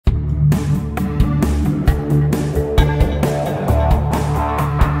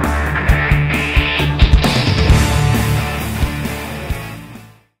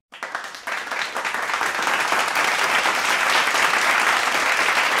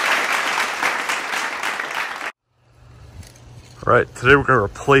Right, today we're going to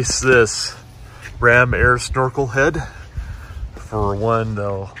replace this Ram air snorkel head for one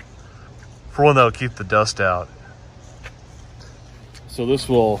that'll keep the dust out. So this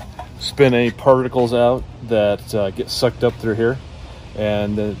will spin any particles out that get sucked up through here,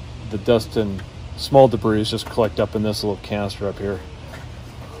 and the dust and small debris just collect up in this little canister up here.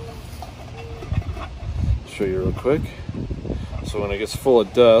 Show you real quick. So when it gets full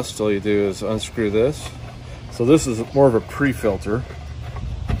of dust, all you do is unscrew this. So this is more of a pre-filter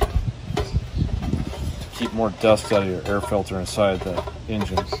to keep more dust out of your air filter inside the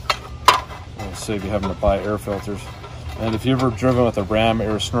engines. It'll save you having to buy air filters. And if you've ever driven with a Ram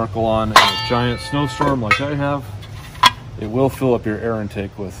air snorkel on in a giant snowstorm like I have, it will fill up your air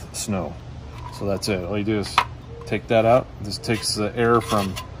intake with snow. So that's it. All you do is take that out. This takes the air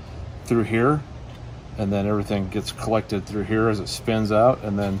from through here, and then everything gets collected through here as it spins out,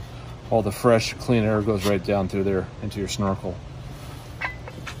 and then all the fresh, clean air goes right down through there into your snorkel.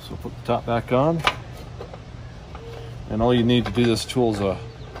 So put the top back on, and all you need to do this tool is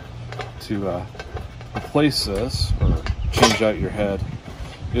to replace this or change out your head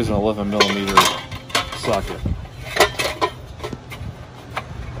is an 11mm socket.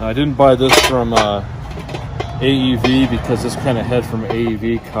 Now, I didn't buy this from AEV because this kind of head from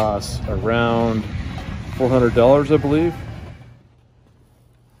AEV costs around $400, I believe.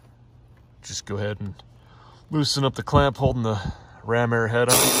 Just go ahead and loosen up the clamp holding the Ram air head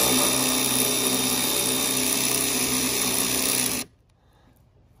on.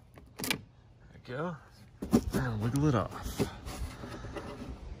 There you go. And wiggle it off.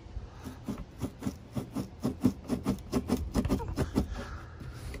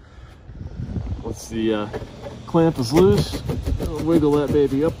 Once the clamp is loose, we'll wiggle that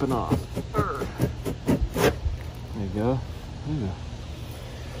baby up and off. There you go. There you go.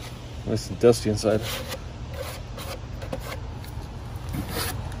 Nice and dusty inside.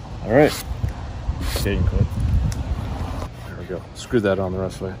 All right. Skating quit. There we go. Screw that on the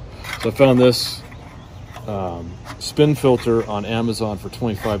rest of it. So I found this spin filter on Amazon for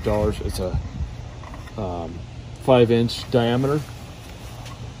 $25. It's a 5-inch diameter.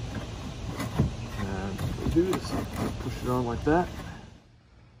 And what we do is push it on like that.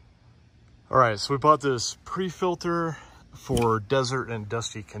 All right, so we bought this pre-filter for desert and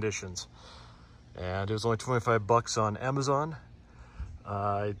dusty conditions, and it was only 25 bucks on Amazon.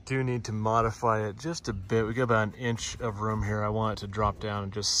 I do need to modify it just a bit. We got about an inch of room here. I want it to drop down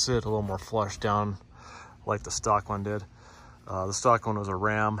and just sit a little more flush down like the stock one did. The stock one was a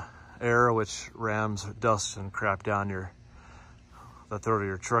Ram air, which rams dust and crap down the throat of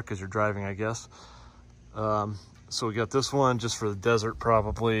your truck as you're driving, I guess. So we got this one just for the desert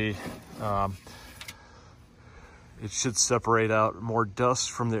probably. It should separate out more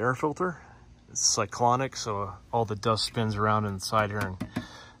dust from the air filter. It's cyclonic, so all the dust spins around inside here and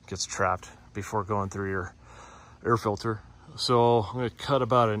gets trapped before going through your air filter. So I'm gonna cut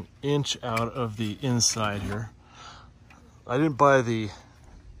about an inch out of the inside here. I didn't buy the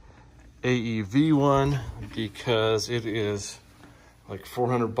AEV one because it is like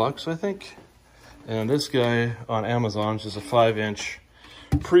 400 bucks, I think. And this guy on Amazon is just a 5-inch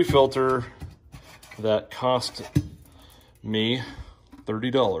pre-filter that cost me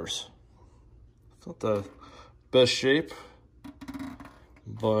 $30. It's not the best shape,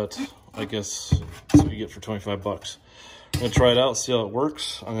 but I guess that's what you get for 25 bucks. I'm gonna try it out, see how it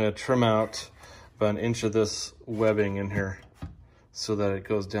works. I'm gonna trim out about an inch of this webbing in here so that it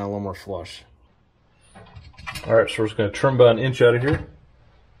goes down a little more flush. All right, so we're just gonna trim about an inch out of here.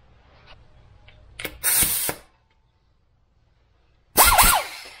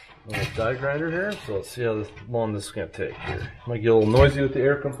 A little die grinder here, so let's see how long this is going to take here. Might get a little noisy with the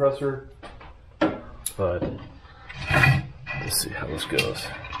air compressor, but let's see how this goes.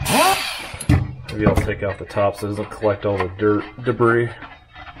 Maybe I'll take out the top so it doesn't collect all the dirt, debris.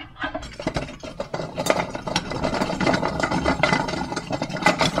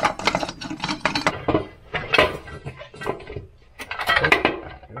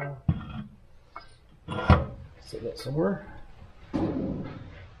 Set that somewhere.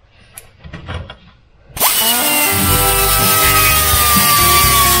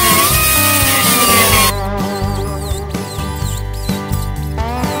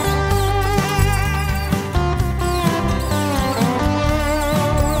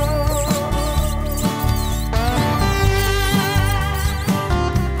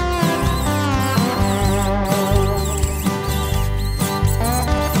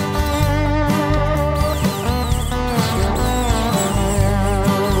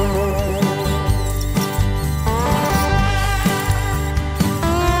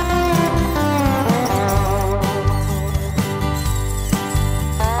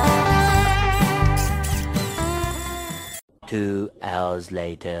 hours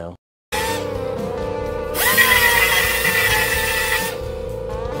later.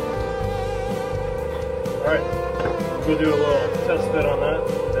 Alright, we'll do a little test fit on that,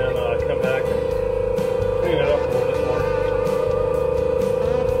 then come back and clean it up a little bit more.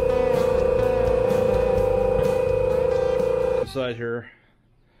 Inside here,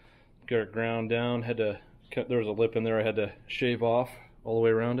 got it ground down, had to cut, there was a lip in there I had to shave off all the way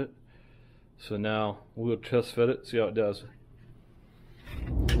around it. So now we'll test fit it, see how it does.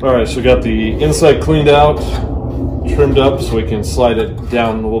 Alright, so we got the inside cleaned out, trimmed up so we can slide it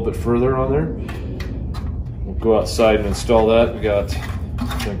down a little bit further on there. We'll go outside and install that. We got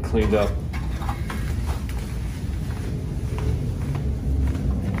it cleaned up.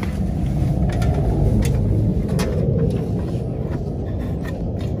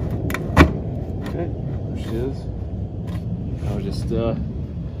 Okay, there she is. Now we just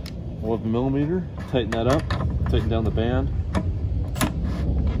 11mm, tighten that up, tighten down the band.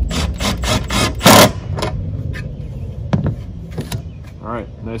 All right,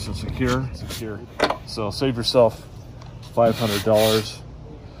 nice and secure. So save yourself $500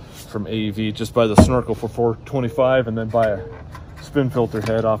 from AEV. Just buy the Snorkel for $425 and then buy a spin filter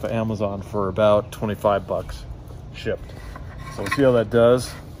head off of Amazon for about 25 bucks shipped. So we'll see how that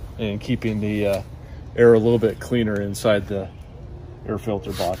does, and keeping the air a little bit cleaner inside the air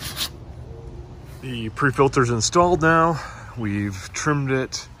filter box. The pre-filter's installed now. We've trimmed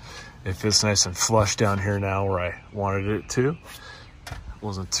it. It fits nice and flush down here now where I wanted it to.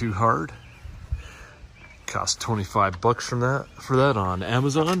 Wasn't too hard. Cost 25 bucks for that on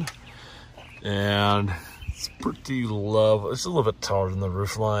Amazon. And it's pretty low. It's a little bit taller than the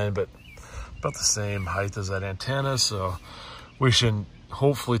roof line, but about the same height as that antenna. So we should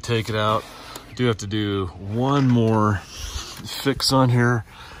hopefully take it out. I do have to do one more fix on here.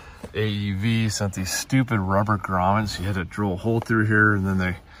 AEV sent these stupid rubber grommets. You had to drill a hole through here and then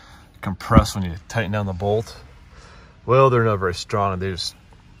they compress when you tighten down the bolt. Well, they're not very strong and they just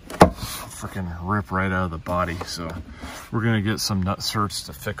freaking rip right out of the body. So we're gonna get some nut certs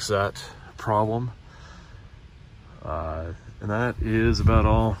to fix that problem. And that is about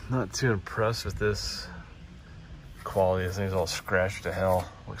all. Not too impressed with this quality. This thing's all scratched to hell.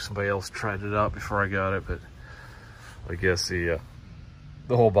 Like somebody else tried it out before I got it, but I guess the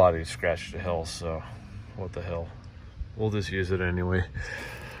whole body is scratched to hell, so what the hell. We'll just use it anyway.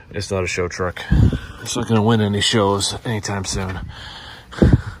 It's not a show truck. It's not gonna win any shows anytime soon.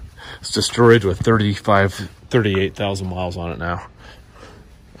 It's destroyed with 38,000 miles on it now.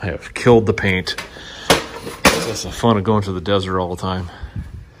 I have killed the paint. That's the fun of going to the desert all the time.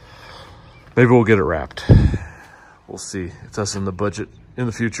 Maybe we'll get it wrapped. We'll see if that's in the budget in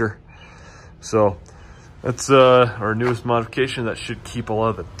the future. So that's our newest modification that should keep a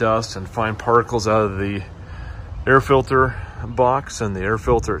lot of the dust and fine particles out of the air filter box and the air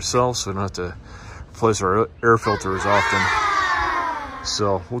filter itself, so we don't have to replace our air filter as often.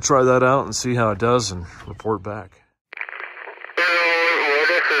 So we'll try that out and see how it does and report back.